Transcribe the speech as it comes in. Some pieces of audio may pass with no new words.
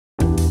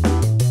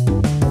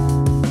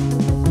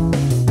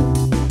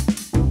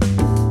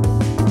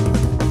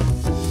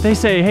They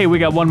say, hey, we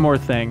got one more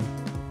thing.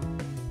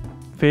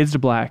 Fades to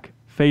black,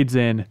 fades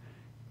in.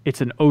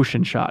 It's an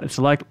ocean shot. It's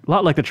like a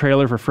lot like the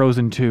trailer for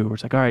Frozen 2, where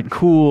it's like, all right,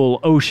 cool,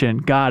 ocean,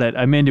 got it.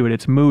 I'm into it.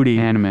 It's moody.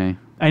 Anime.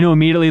 I know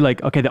immediately,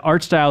 like, okay, the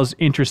art style's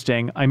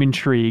interesting. I'm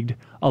intrigued.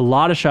 A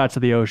lot of shots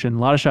of the ocean,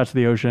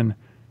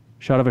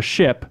 shot of a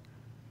ship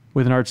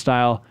with an art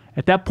style.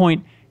 At that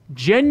point,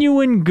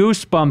 genuine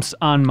goosebumps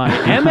on my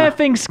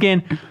MFing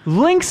skin.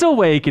 Link's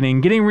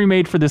Awakening getting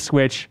remade for the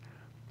Switch.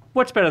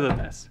 What's better than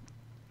this?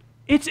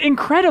 It's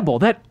incredible.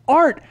 That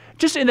art,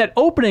 just in that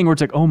opening where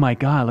it's like, oh my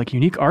God, like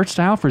unique art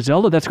style for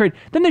Zelda, that's great.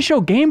 Then they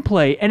show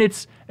gameplay, and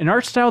it's an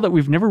art style that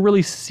we've never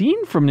really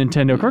seen from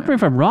Nintendo. Correct me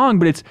if I'm wrong,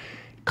 but it's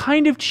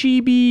kind of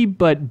chibi,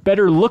 but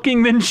better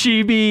looking than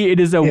chibi. It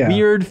is a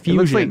weird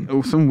fusion. It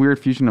looks like some weird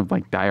fusion of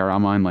like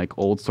diorama and like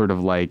old sort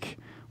of like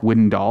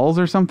wooden dolls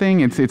or something.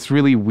 It's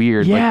really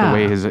weird, like the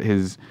way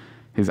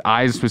his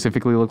eyes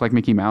specifically look like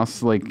Mickey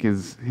Mouse, like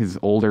his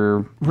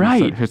older,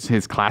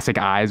 his classic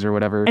eyes or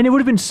whatever. And it would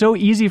have been so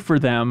easy for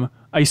them.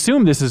 I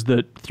assume this is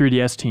the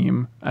 3DS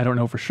team. I don't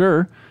know for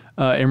sure.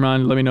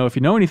 Imran, let me know if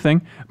you know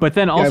anything. But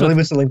then also, I believe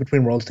it's the Link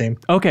Between Worlds team.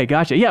 Okay,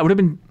 gotcha. Yeah, it would have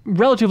been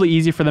relatively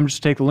easy for them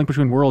just to take the Link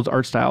Between Worlds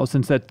art style,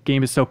 since that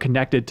game is so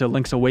connected to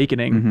Link's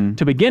Awakening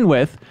to begin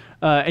with,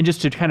 and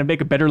just to kind of make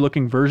a better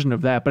looking version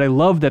of that. But I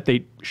love that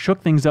they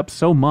shook things up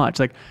so much.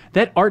 Like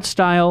that art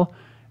style,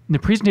 the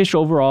presentation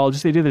overall,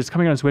 just the idea that it's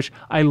coming out on Switch.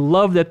 I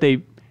love that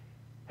they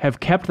have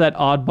kept that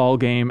oddball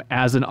game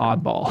as an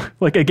oddball.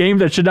 Like a game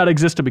that should not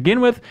exist to begin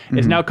with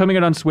is now coming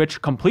out on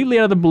Switch completely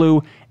out of the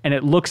blue, and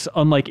it looks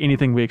unlike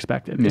anything we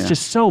expected. Yeah. It's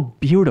just so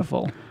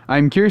beautiful.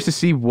 I'm curious to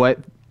see what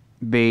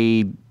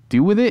they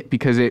do with it,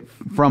 because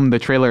from the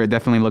trailer it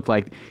definitely looked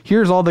like,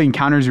 here's all the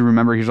encounters you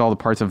remember, here's all the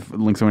parts of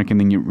Link's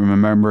Awakening you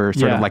remember,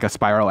 sort of like a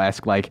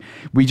Spiral-esque, like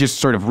we just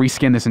sort of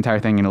reskin this entire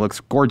thing and it looks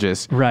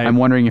gorgeous. Right. I'm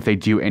wondering if they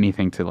do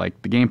anything to like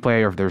the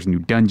gameplay, or if there's new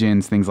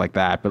dungeons, things like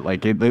that. But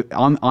like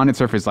on its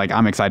surface, like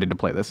I'm excited to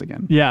play this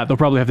again. Yeah, they'll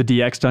probably have the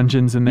DX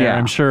dungeons in there,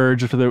 I'm sure,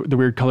 just for the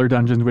weird color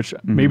dungeons, which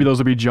maybe those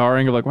will be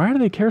jarring, of like, why do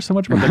they care so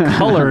much about the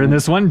color in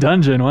this one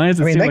dungeon? Why is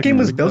it? I mean, that game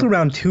was built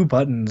around 2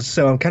 buttons,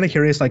 so I'm kind of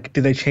curious, like,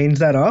 do they change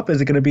that up?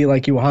 Is it going to be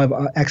like you will have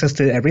access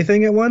to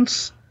everything at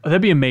once? Oh,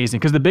 that'd be amazing,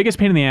 because the biggest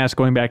pain in the ass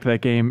going back to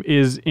that game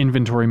is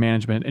inventory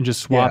management and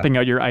just swapping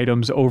out your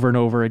items over and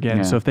over again.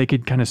 Yeah. So if they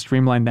could kind of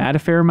streamline that a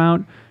fair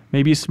amount,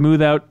 maybe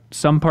smooth out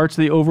some parts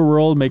of the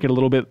overworld, make it a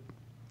little bit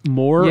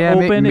more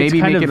open.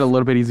 Maybe make it a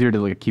little bit easier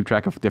to like keep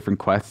track of different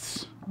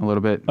quests a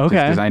little bit. Okay.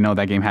 Because I know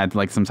that game had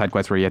like some side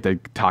quests where you had to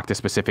talk to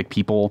specific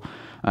people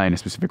in a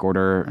specific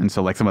order, and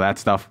so like some of that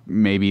stuff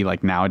maybe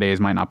like nowadays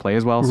might not play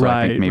as well. So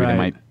I think maybe they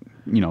might,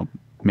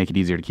 make it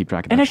easier to keep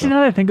track of that. And actually, now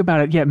that I think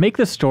about it, make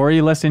the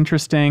story less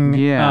interesting.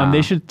 Yeah.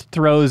 They should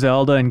throw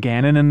Zelda and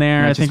Ganon in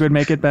there. I think would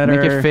make it better.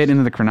 Make it fit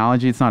into the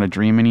chronology. It's not a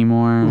dream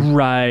anymore.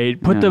 Right.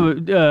 Put the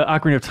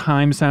Ocarina of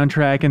Time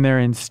soundtrack in there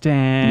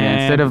instead.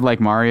 Yeah, instead of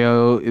like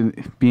Mario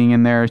being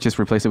in there, just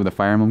replace it with a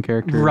Fire Emblem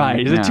character.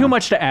 Right. Is it too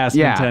much to ask,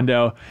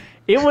 Nintendo?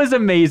 It was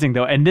amazing,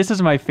 though, and this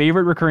is my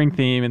favorite recurring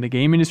theme in the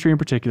game industry in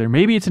particular.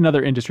 Maybe it's in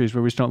other industries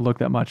where we just don't look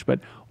that much, but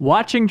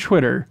watching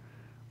Twitter,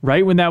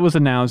 right when that was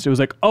announced, it was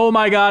like, oh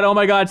my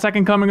God,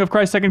 second coming of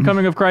Christ.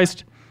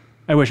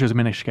 I wish it was a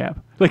Minish Cap.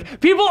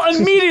 Like, people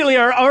immediately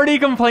are already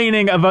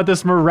complaining about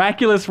this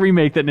miraculous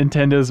remake that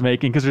Nintendo is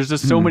making, because there's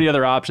just so many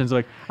other options.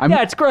 Like,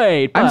 it's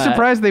great, but... I'm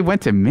surprised they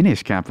went to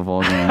Minish Cap of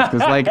all games,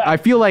 because like I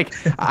feel like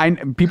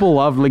people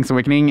love Link's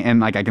Awakening, and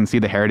like I can see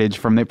the heritage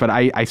from it, but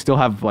I still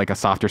have like a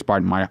softer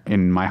spot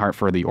in my heart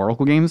for the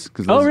Oracle games,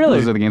 because those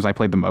are the games I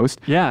played the most.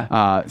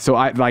 Yeah. So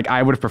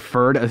I would have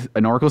preferred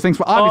an Oracle thing.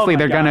 But obviously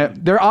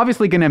they're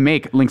obviously gonna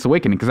make Link's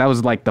Awakening, because that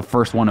was like the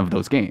first one of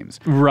those games.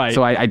 Right.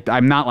 So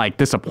I'm not like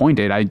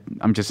disappointed.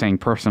 I'm just saying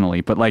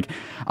personally, but like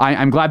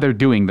I'm glad they're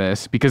doing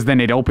this, because then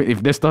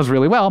if this does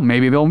really well,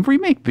 maybe they'll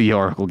remake the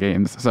Oracle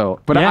games.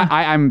 So, but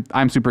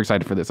I'm super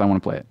excited for this. I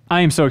want to play it.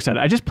 I am so excited.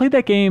 I just played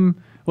that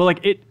game. Well,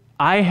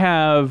 I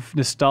have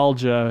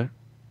nostalgia,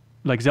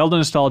 like Zelda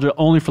nostalgia,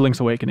 only for Link's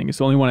Awakening. It's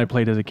the only one I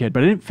played as a kid,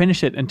 but I didn't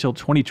finish it until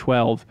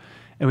 2012.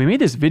 And we made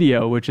this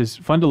video, which is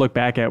fun to look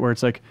back at, where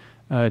it's like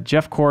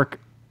Jeff Cork,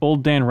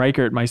 old Dan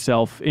Reichert,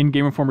 myself in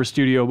Game Informer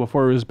Studio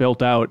before it was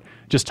built out,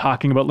 just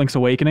talking about Link's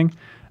Awakening.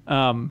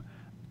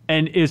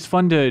 And it's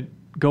fun to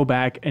go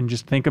back and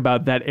just think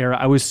about that era.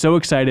 I was so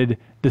excited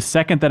the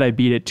second that I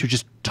beat it to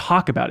just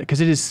talk about it,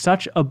 because it is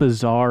such a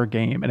bizarre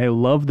game, and I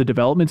love the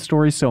development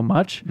story so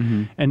much.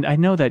 And I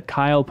know that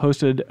Kyle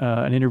posted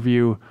an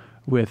interview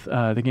with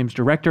the game's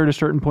director at a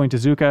certain point,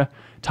 Tezuka,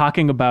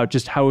 talking about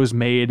just how it was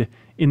made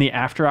in the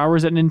after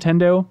hours at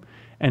Nintendo.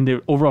 And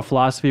the overall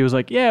philosophy was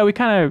like, yeah, we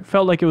kind of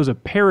felt like it was a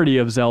parody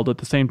of Zelda at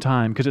the same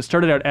time, because it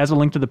started out as a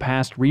Link to the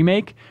Past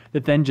remake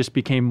that then just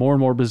became more and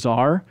more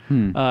bizarre.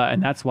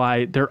 And that's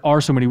why there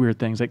are so many weird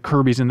things. Like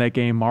Kirby's in that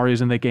game,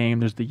 Mario's in that game,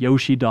 there's the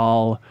Yoshi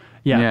doll.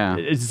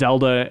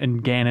 Zelda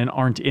and Ganon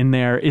aren't in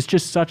there. It's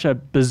just such a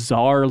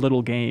bizarre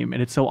little game,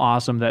 and it's so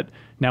awesome that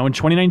now in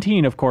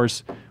 2019, of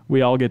course,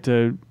 we all get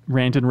to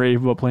rant and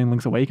rave about playing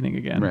Link's Awakening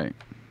again. Right.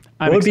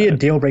 What would be a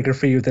deal breaker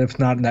for you that it's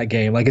not in that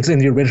game? Like it's in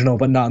the original,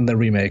 but not in the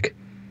remake.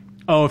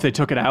 Oh, if they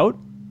took it out?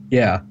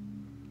 Yeah.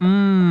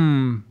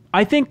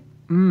 I think.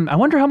 I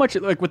wonder how much,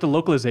 like, with the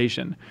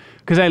localization,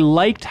 because I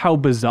liked how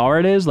bizarre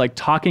it is, like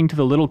talking to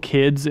the little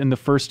kids in the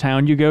first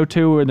town you go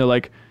to, and they're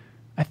like,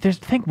 I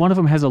think one of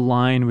them has a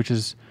line which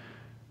is,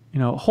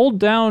 hold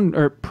down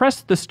or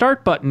press the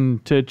start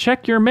button to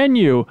check your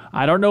menu.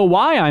 I don't know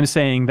why I'm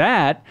saying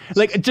that.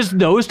 Like, just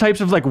those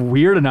types of like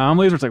weird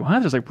anomalies where it's like,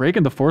 what? There's like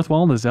breaking the fourth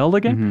wall in the Zelda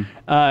game.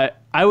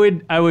 I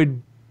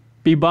would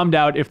be bummed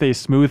out if they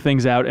smooth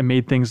things out and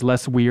made things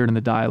less weird in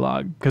the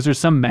dialogue, because there's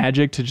some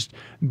magic to just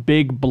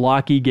big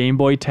blocky Game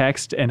Boy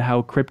text and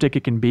how cryptic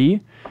it can be.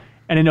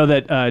 And I know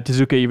that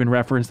Tezuka even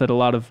referenced that a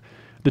lot of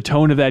the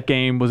tone of that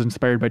game was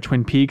inspired by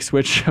Twin Peaks,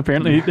 which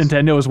apparently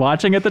Nintendo was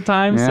watching at the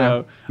time. Yeah.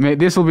 So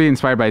this will be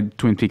inspired by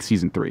Twin Peaks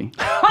Season 3.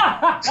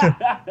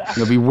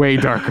 It'll be way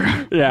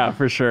darker. Yeah,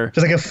 for sure.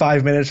 Just like a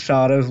 5-minute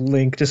shot of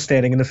Link just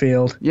standing in the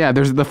field. Yeah,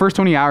 there's the first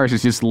 20 hours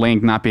is just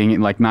Link not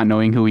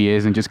knowing who he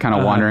is and just kind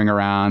of wandering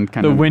around.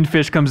 The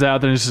windfish comes out,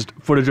 then it's just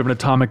footage of an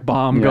atomic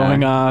bomb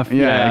going off.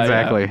 Yeah,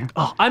 exactly. Yeah.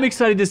 Oh, I'm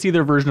excited to see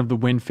their version of the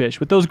windfish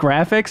with those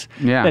graphics.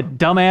 Yeah. That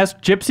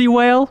dumbass gypsy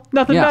whale,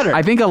 nothing better.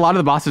 I think a lot of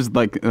the bosses,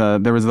 like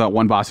there was that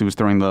one boss who was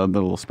throwing the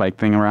little spike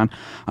thing around.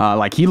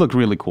 Like he looked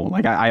really cool.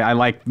 Like I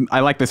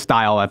like the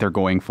style that they're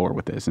going for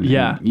with this. And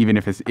even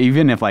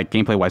if like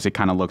gameplay wise, it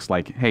kind of looks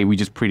like, hey, we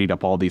just prettied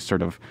up all these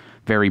sort of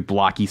very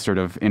blocky sort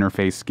of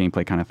interface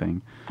gameplay kind of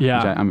thing. Yeah,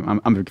 which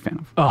I'm a big fan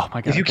of. Oh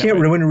my god! If you can't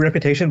ruin your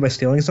reputation by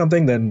stealing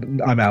something,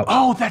 then I'm out.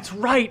 Oh, that's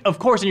right. Of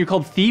course. And you're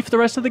called Thief the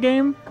rest of the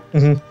game.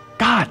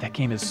 God, that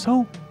game is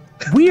so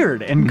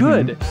weird and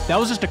good. That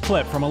was just a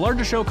clip from a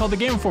larger show called The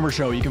Game Informer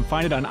Show. You can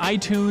find it on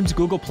iTunes,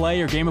 Google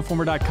Play, or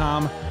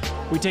GameInformer.com.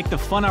 We take the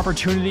fun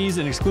opportunities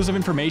and exclusive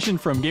information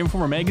from Game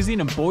Informer magazine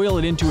and boil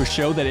it into a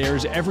show that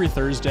airs every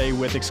Thursday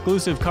with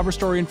exclusive cover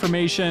story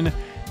information,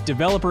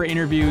 developer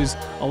interviews,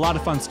 a lot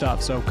of fun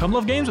stuff. So come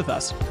love games with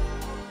us.